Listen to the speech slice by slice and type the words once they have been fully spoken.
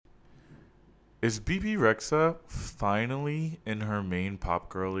Is BB Rexa finally in her main pop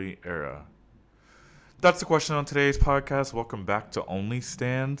girly era? That's the question on today's podcast. Welcome back to Only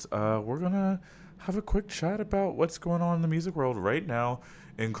Stands. We're gonna have a quick chat about what's going on in the music world right now,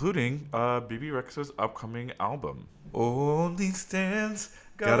 including BB Rexa's upcoming album. Only Stands,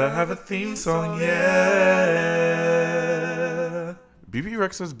 gotta have a theme song, yeah. BB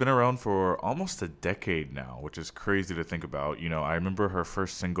Rexa been around for almost a decade now, which is crazy to think about. You know, I remember her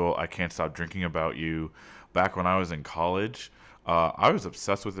first single, I Can't Stop Drinking About You, back when I was in college. I was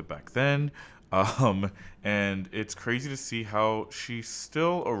obsessed with it back then. And it's crazy to see how she's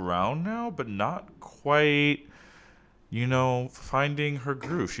still around now, but not quite, finding her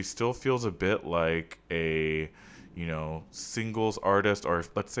groove. She still feels a bit like a, singles artist, or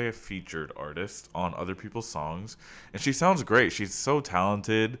let's say a featured artist on other people's songs. And she sounds great. She's so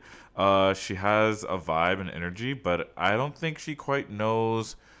talented. She has a vibe and energy, but I don't think she quite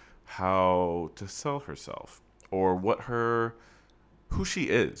knows how to sell herself or who she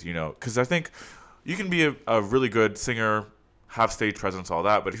is, because I think you can be a really good singer, have stage presence, all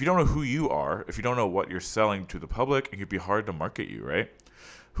that, but if you don't know who you are, if you don't know what you're selling to the public, it could be hard to market you, right?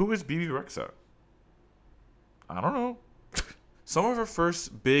 Who is BB Rexa? I don't know. Some of her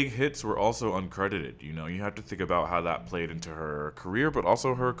first big hits were also uncredited. You have to think about how that played into her career, but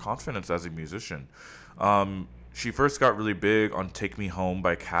also her confidence as a musician. She first got really big on Take Me Home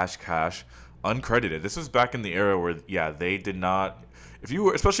by Cash Cash, uncredited. This was back in the era where, they did not,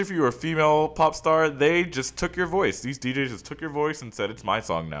 especially if you were a female pop star, they just took your voice. These DJs just took your voice and said, it's my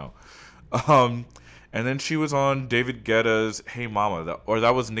song now. And then she was on David Guetta's Hey Mama,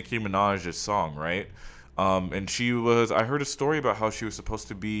 that was Nicki Minaj's song, right? And I heard a story about how she was supposed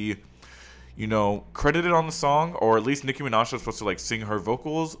to be, credited on the song, or at least Nicki Minaj was supposed to sing her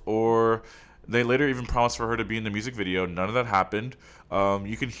vocals, or they later even promised for her to be in the music video. None of that happened.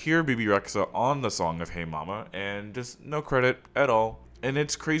 You can hear BB Rexa on the song of Hey Mama, and just no credit at all. And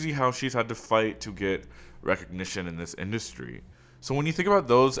it's crazy how she's had to fight to get recognition in this industry. So when you think about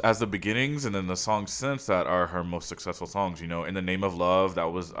those as the beginnings, and then the songs since that are her most successful songs, In the Name of Love,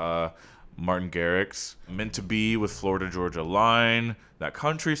 that was Martin Garrix. Meant to Be with Florida Georgia Line, that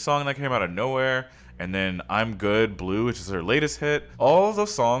country song that came out of nowhere, and then I'm Good, Blue, which is her latest hit. All of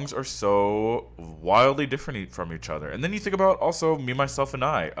those songs are so wildly different from each other. And then you think about also Me, Myself, and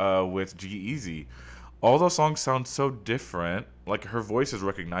I with G-Eazy. All those songs sound so different. Like, her voice is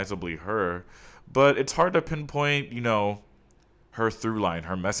recognizably her, but it's hard to pinpoint, her through line,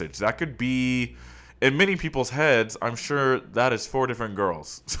 her message. That could be, in many people's heads, I'm sure that is 4 different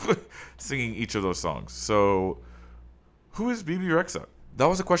girls singing each of those songs. So, who is BB Rexa? That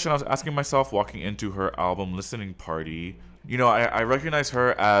was a question I was asking myself walking into her album listening party. I recognize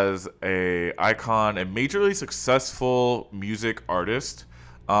her as a icon, a majorly successful music artist,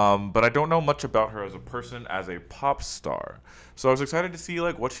 but I don't know much about her as a person, as a pop star. So I was excited to see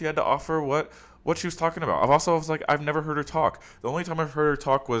what she had to offer, what she was talking about. I've never heard her talk. The only time I've heard her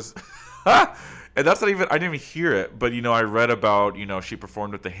talk was and that's not even, I didn't even hear it, but I read about, she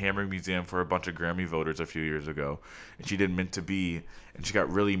performed at the Hammer Museum for a bunch of Grammy voters a few years ago, and she did Meant to Be, and she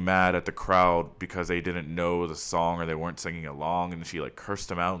got really mad at the crowd because they didn't know the song or they weren't singing along, and she cursed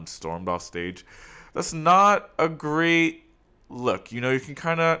them out and stormed off stage. That's not a great look. You can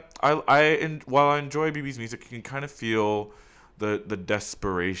kind of, while I enjoy BB's music, you can kind of feel the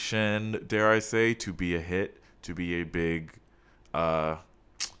desperation, dare I say, to be a hit, to be a big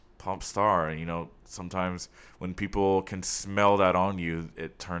pop star. Sometimes when people can smell that on you,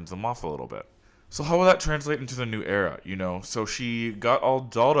 it turns them off a little bit. So how will that translate into the new era? So she got all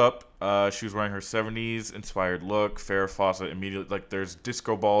dolled up. She was wearing her 70s inspired look. Farrah Fawcett immediately, there's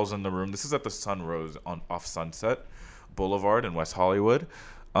disco balls in the room. This is at the Sunrose off Sunset Boulevard in West Hollywood.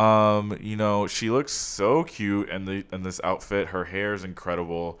 She looks so cute in this outfit. Her hair is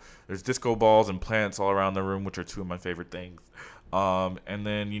incredible. There's disco balls and plants all around the room, which are 2 of my favorite things. And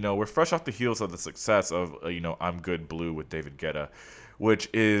then, we're fresh off the heels of the success of, I'm Good, Blue with David Guetta, which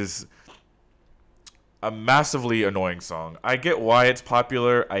is a massively annoying song. I get why it's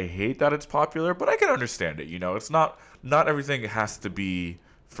popular. I hate that it's popular, but I can understand it. It's not everything has to be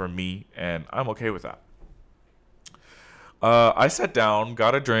for me, and I'm okay with that. I sat down,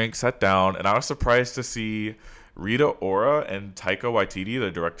 got a drink, sat down, and I was surprised to see Rita Ora and Taika Waititi,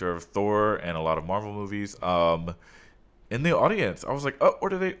 the director of Thor and a lot of Marvel movies, in the audience. I was like, oh,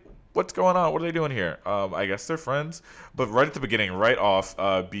 what's going on? What are they doing here? I guess they're friends. But right at the beginning, right off,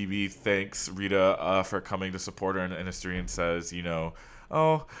 BB thanks Rita for coming to support her in the industry and says,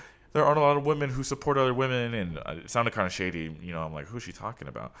 oh, there aren't a lot of women who support other women. And it sounded kind of shady. I'm like, who's she talking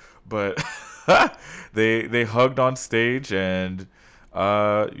about? But they hugged on stage, and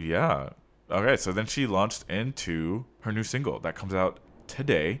yeah. Okay, so then she launched into her new single that comes out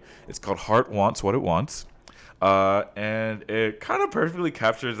today. It's called Heart Wants What It Wants. And it kind of perfectly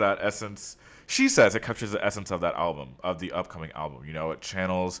captures that essence. She says it captures the essence of that album, of the upcoming album. You know, it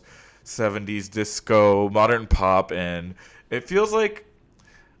channels 70s disco, modern pop, and it feels like,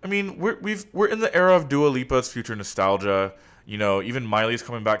 I mean, we're in the era of Dua Lipa's future nostalgia. You know, even Miley's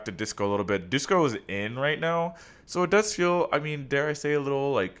coming back to disco a little bit. Disco is in right now, so it does feel, I mean, dare I say, a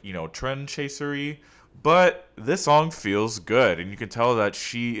little like, you know, trend chasery. But this song feels good, and you can tell that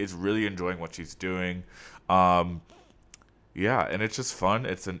she is really enjoying what she's doing. Um, yeah, and it's just fun.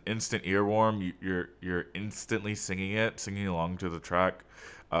 It's an instant earworm. You're instantly singing along to the track.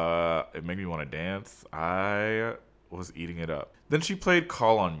 It made me want to dance. I was eating it up. Then she played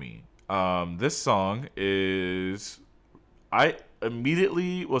 "Call on Me." This song is, I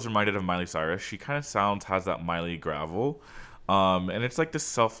immediately was reminded of Miley Cyrus. She kind of has that Miley gravel. And it's like this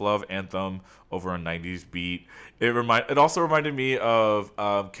self-love anthem over a 90s beat. It also reminded me of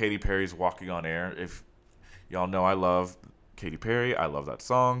Katy Perry's "Walking on Air." If y'all know, I love Katy Perry. I love that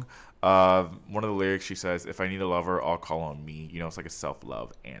song. One of the lyrics, she says, "If I need a lover, I'll call on me." You know, it's like a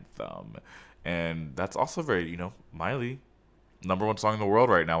self-love anthem. And that's also very, you know, Miley, #1 song in the world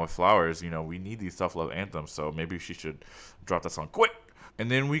right now with Flowers. You know, we need these self-love anthems, so maybe she should drop that song quick. And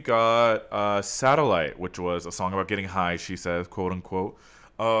then we got Satellite, which was a song about getting high, she says, quote unquote.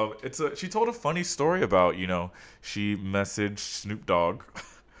 She told a funny story about, you know, she messaged Snoop Dogg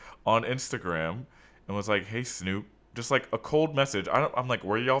on Instagram and was like, "Hey Snoop," just like a cold message. I'm like,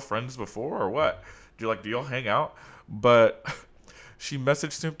 were y'all friends before or what? Do y'all hang out? But she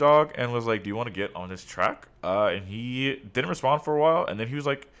messaged Snoop Dogg and was like, "Do you want to get on this track?" And he didn't respond for a while, and then he was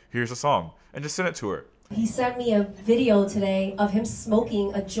like, "Here's a song," and just sent it to her. He sent me a video today of him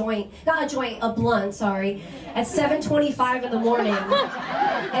smoking a blunt, sorry, at 7:25 in the morning.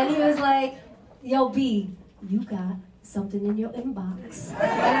 And he was like, "Yo, B, you got something in your inbox."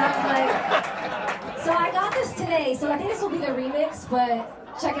 And I was like, so I got this today, so I think this will be the remix,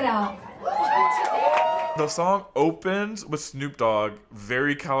 but check it out. The song opens with Snoop Dogg,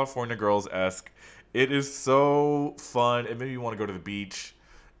 very California Girls-esque. It is so fun. It made me want to go to the beach.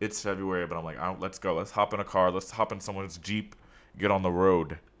 It's February, but I'm like, let's go. Let's hop in a car. Let's hop in someone's Jeep. Get on the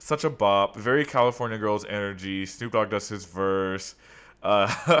road. Such a bop. Very California Girls energy. Snoop Dogg does his verse.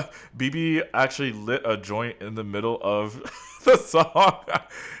 BB actually lit a joint in the middle of the song.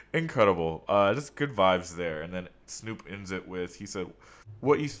 Incredible. Just good vibes there. And then Snoop ends it with, he said,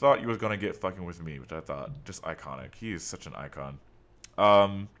 "What you thought you was going to get fucking with me," which I thought just iconic. He is such an icon.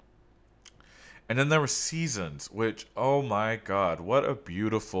 And then there were Seasons, which, oh my God, what a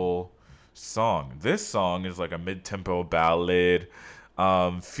beautiful song. This song is like a mid-tempo ballad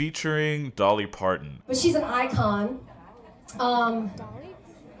featuring Dolly Parton. But she's an icon.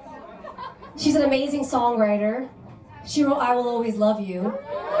 She's an amazing songwriter. She wrote "I Will Always Love You."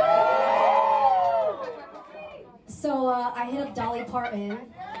 So I hit up Dolly Parton.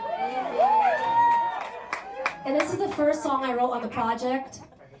 And this is the first song I wrote on the project.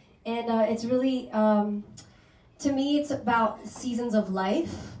 And it's really, to me, it's about seasons of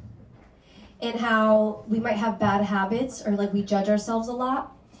life and how we might have bad habits or like we judge ourselves a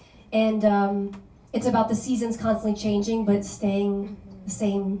lot. And it's about the seasons constantly changing, but staying the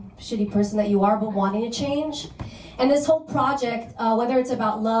same shitty person that you are, but wanting to change. And this whole project, whether it's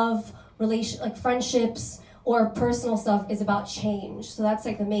about love, like friendships, or personal stuff, is about change. So that's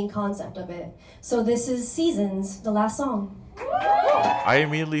like the main concept of it. So this is Seasons, the last song. I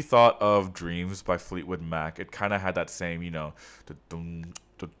immediately thought of Dreams by Fleetwood Mac. It kind of had that same, you know,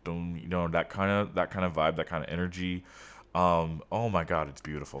 you know, that kind of vibe, that kind of energy. Oh my God, it's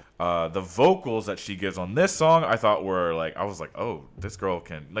beautiful. The vocals that she gives on this song, I thought were like, I was like, oh, this girl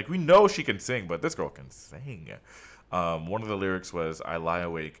can, like, we know she can sing, but this girl can sing. One of the lyrics was, "I lie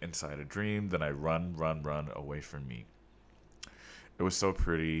awake inside a dream, then I run away from me." It was so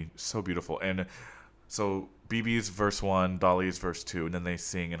pretty, so beautiful. And so BB's verse 1, Dolly's verse 2, and then they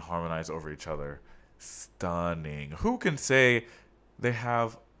sing and harmonize over each other. Stunning. Who can say they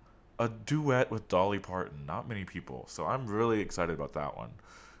have a duet with Dolly Parton? Not many people. So I'm really excited about that one.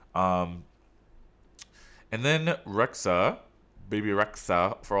 And then Rexa, baby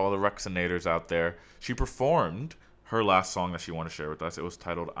Rexa, for all the Rexinators out there, she performed her last song that she wanted to share with us. It was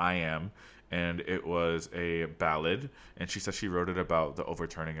titled "I Am," and it was a ballad. And she said she wrote it about the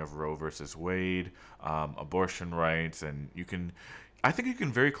overturning of Roe versus Wade, abortion rights, and I think you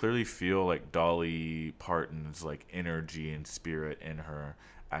can very clearly feel like Dolly Parton's like energy and spirit in her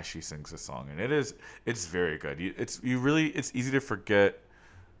as she sings the song, and it's very good. It's easy to forget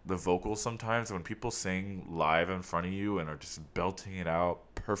the vocals sometimes when people sing live in front of you and are just belting it out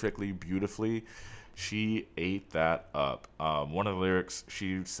perfectly, beautifully. She ate that up. One of the lyrics,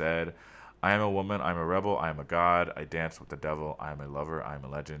 she said, I am a woman, I'm a rebel, I am a god, I dance with the devil, I am a lover, I am a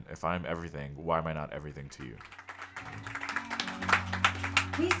legend. If I am everything, why am I not everything to you?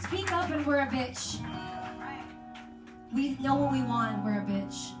 We speak up and we're a bitch. We know what we want and we're a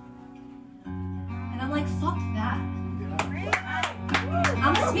bitch. And I'm like, fuck that.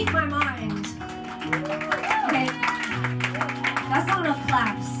 I'm gonna speak my mind. Okay. That's not enough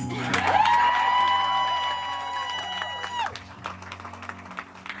claps.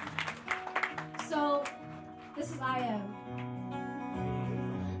 So, this is I Am.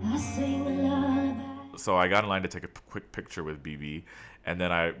 I sing a lullaby. So I got in line to take a quick picture with BB, and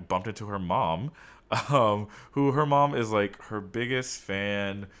then I bumped into her mom, who her mom is like her biggest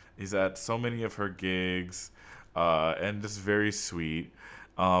fan. He's at so many of her gigs, and just very sweet.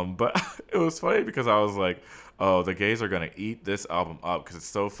 But it was funny because I was like, oh, the gays are gonna eat this album up because it's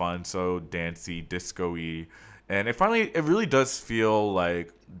so fun, so dancey, disco-y. And it really does feel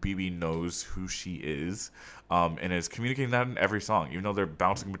like BB knows who she is, and is communicating that in every song. Even though they're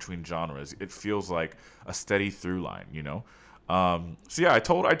bouncing between genres, it feels like a steady through line, you know. So yeah, I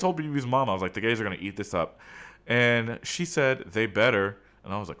told BB's mom, I was like, the gays are gonna eat this up, and she said they better,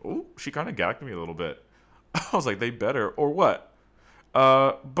 and I was like, oh, she kind of gagged me a little bit. I was like, they better or what?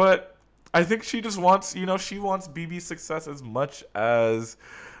 But I think she just wants, she wants BB's success as much as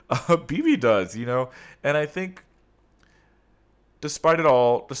BB does, and I think despite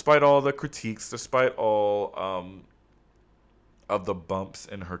all the critiques, despite all of the bumps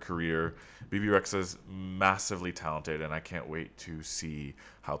in her career, BB Rexa is massively talented, and I can't wait to see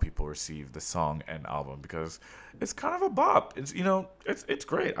how people receive the song and album because it's kind of a bop. It's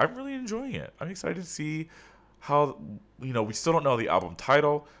great. I'm really enjoying it. I'm excited to see how, we still don't know the album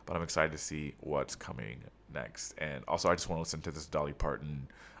title, but I'm excited to see what's coming next. And also, I just want to listen to this Dolly Parton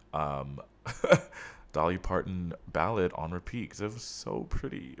ballad on repeat because it was so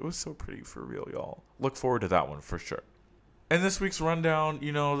pretty. It was so pretty for real, y'all. Look forward to that one for sure. And this week's rundown,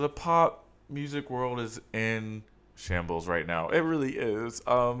 the pop music world is in shambles right now. It really is.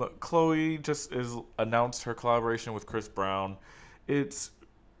 Chloe just announced her collaboration with Chris Brown.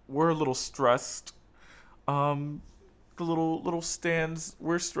 We're a little stressed. The little stands,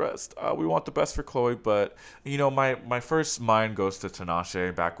 we're stressed. We want the best for Chloe, but my first mind goes to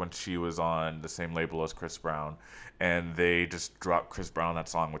Tinashe back when she was on the same label as Chris Brown, and they just dropped Chris Brown that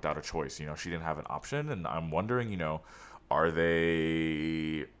song without a choice. She didn't have an option, and I'm wondering,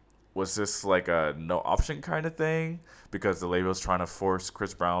 was this like a no option kind of thing because the label's trying to force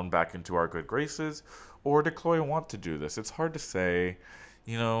Chris Brown back into our good graces, or did Chloe want to do this? It's hard to say,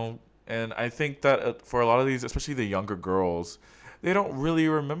 and I think that for a lot of these, especially the younger girls, they don't really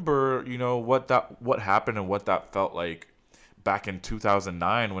remember, what happened and what that felt like back in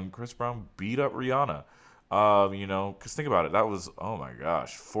 2009 when Chris Brown beat up Rihanna. Because think about it, that was, oh my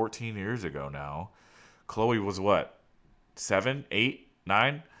gosh, 14 years ago now. Chloe was what, 7, 8,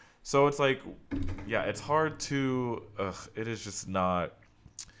 9? So it's like, yeah, it's hard to, it is just not,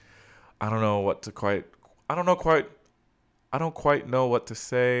 I don't quite know what to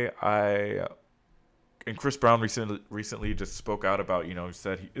say. And Chris Brown recently just spoke out about, he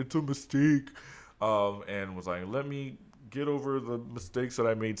said it's a mistake, and was like, let me get over the mistakes that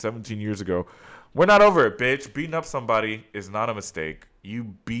I made 17 years ago. We're not over it, bitch. Beating up somebody is not a mistake.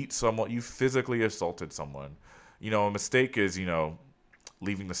 You beat someone, you physically assaulted someone. A mistake is,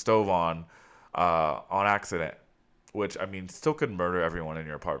 leaving the stove on accident, which, still could murder everyone in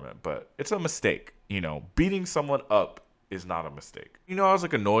your apartment, but it's a mistake. Beating someone up is not a mistake. I was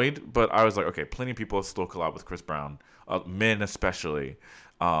like annoyed, but I was like, okay, plenty of people still collab with Chris Brown, men especially.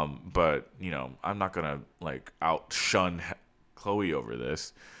 But I'm not gonna like outshun Chloe over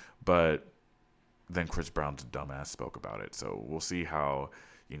this. But then Chris Brown's dumbass spoke about it, so we'll see how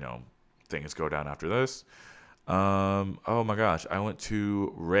things go down after this. Oh my gosh, I went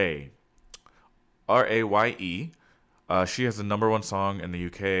to Raye, Raye. She has the #1 song in the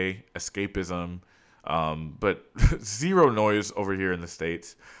UK, Escapism. But zero noise over here in the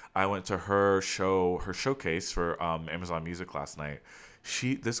States. I went to her showcase for Amazon Music last night.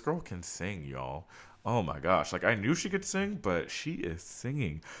 This girl can sing, y'all. Oh my gosh. Like, I knew she could sing, but she is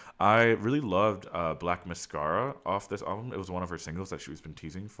singing. I really loved Black Mascara off this album. It was one of her singles that she's been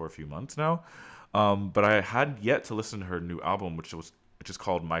teasing for a few months now. But I had yet to listen to her new album, which is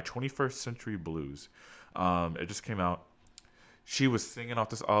called My 21st Century Blues. It just came out. She was singing off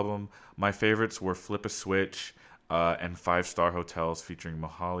this album. My favorites were Flip a Switch and 5-Star Hotels featuring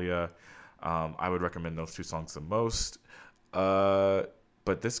Mahalia. I would recommend those two songs the most.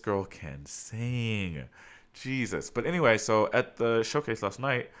 But this girl can sing. Jesus. But anyway, so at the showcase last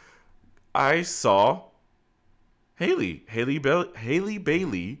night, I saw Haley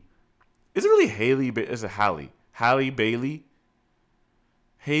Bailey. Is it really Haley? Is it Halle? Halle Bailey?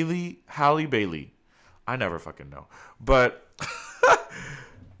 Halle Bailey. I never fucking know. But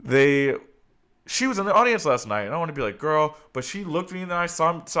they she was in the audience last night, and I want to be like, girl, but she looked me in the eye,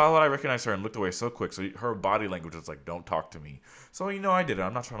 saw that I recognized her, and looked away so quick. So her body language was like, don't talk to me. So I did it.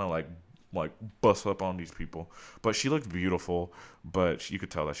 I'm not trying to like bust up on these people, but she looked beautiful. But you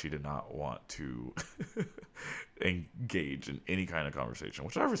could tell that she did not want to engage in any kind of conversation,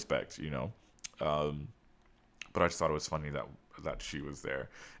 which I respect, But I just thought it was funny that she was there,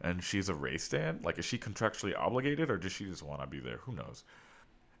 and she's a Ray stan. Like, is she contractually obligated, or does she just want to be there? Who knows?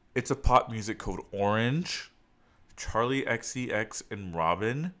 It's a pop music called Orange. Charlie XCX and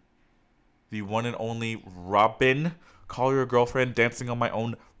Robin. The one and only Robin. Call your girlfriend, dancing on my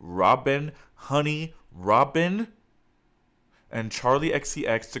own. Robin. Honey. Robin. And Charlie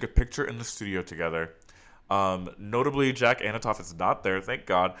XCX took a picture in the studio together. Notably, Jack Anatoff is not there. Thank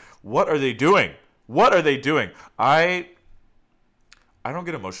God. What are they doing? What are they doing? I don't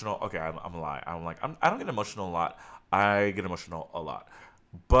get emotional. Okay, I'm a lie. I don't get emotional a lot. I get emotional a lot.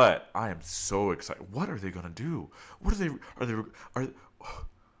 But I am so excited. What are they gonna do? What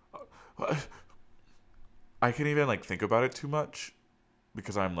I can't even think about it too much,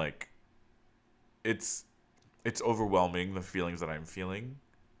 because I'm like, it's overwhelming, the feelings that I'm feeling.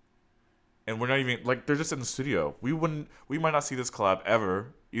 And we're not even they're just in the studio. We might not see this collab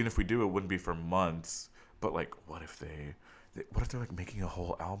ever. Even if we do, it wouldn't be for months. But what if they're making a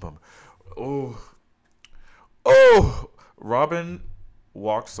whole album? Oh, Robin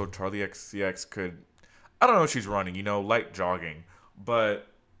walked so Charlie XCX could, I don't know if she's running, light jogging, but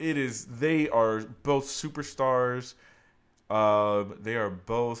they are both superstars. They are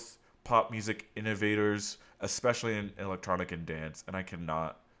both pop music innovators, especially in electronic and dance, and I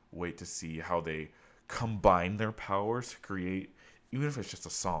cannot wait to see how they combine their powers to create, even if it's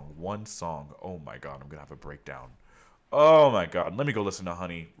just one song. Oh my God, I'm gonna have a breakdown. Oh my God, let me go listen to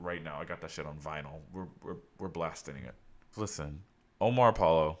Honey right now. I got that shit on vinyl. We're blasting it. Listen, Omar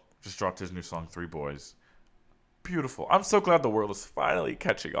Apollo just dropped his new song, Three Boys. Beautiful. I'm so glad the world is finally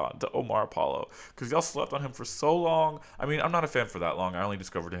catching on to Omar Apollo, because y'all slept on him for so long. I mean, I'm not a fan for that long. I only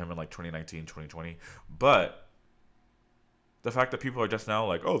discovered him in 2019, 2020. But the fact that people are just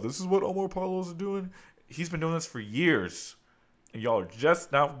now oh, this is what Omar Apollo is doing. He's been doing this for years, and y'all are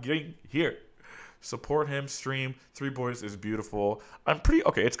just now getting here. Support him, stream. Three Boys is beautiful.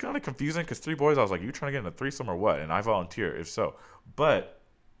 Okay, it's kind of confusing, because Three Boys, I was like, you trying to get in a threesome or what? And I volunteer if so. But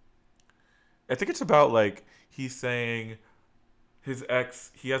I think it's about he's saying his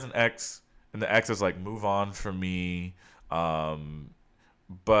ex, he has an ex, and the ex is move on from me.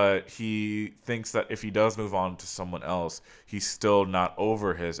 But he thinks that if he does move on to someone else, he's still not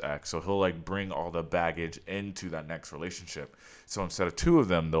over his ex. So he'll bring all the baggage into that next relationship. So instead of 2 of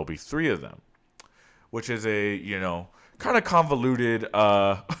them, there'll be 3 of them, which is a, kind of convoluted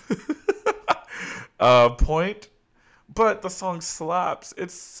point. But the song slaps.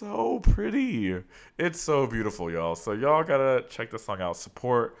 It's so pretty. It's so beautiful, y'all. So y'all gotta check the song out.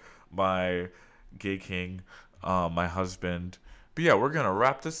 Support my gay king, my husband. But yeah, we're gonna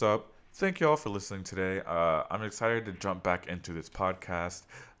wrap this up. Thank y'all for listening today. I'm excited to jump back into this podcast.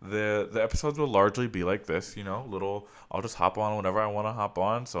 The episodes will largely be like this, I'll just hop on whenever I want to hop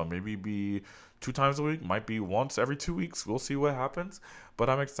on. So maybe be 2 times a week, might be once every 2 weeks. We'll see what happens. But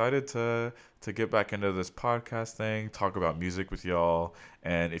I'm excited to get back into this podcast thing, talk about music with y'all.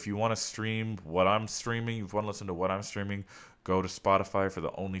 And if you want to stream what I'm streaming, if you want to listen to what I'm streaming, go to Spotify for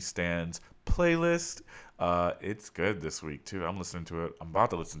the Only Stands playlist. It's good this week too. I'm listening to it. I'm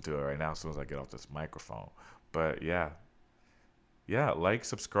about to listen to it right now as soon as I get off this microphone. But yeah,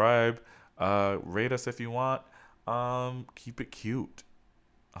 subscribe, rate us if you want. Keep it cute.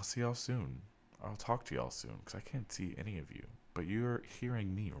 I'll see y'all soon. I'll talk to y'all soon, because I can't see any of you, but you're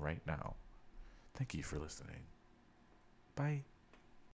hearing me right now. Thank you for listening. Bye.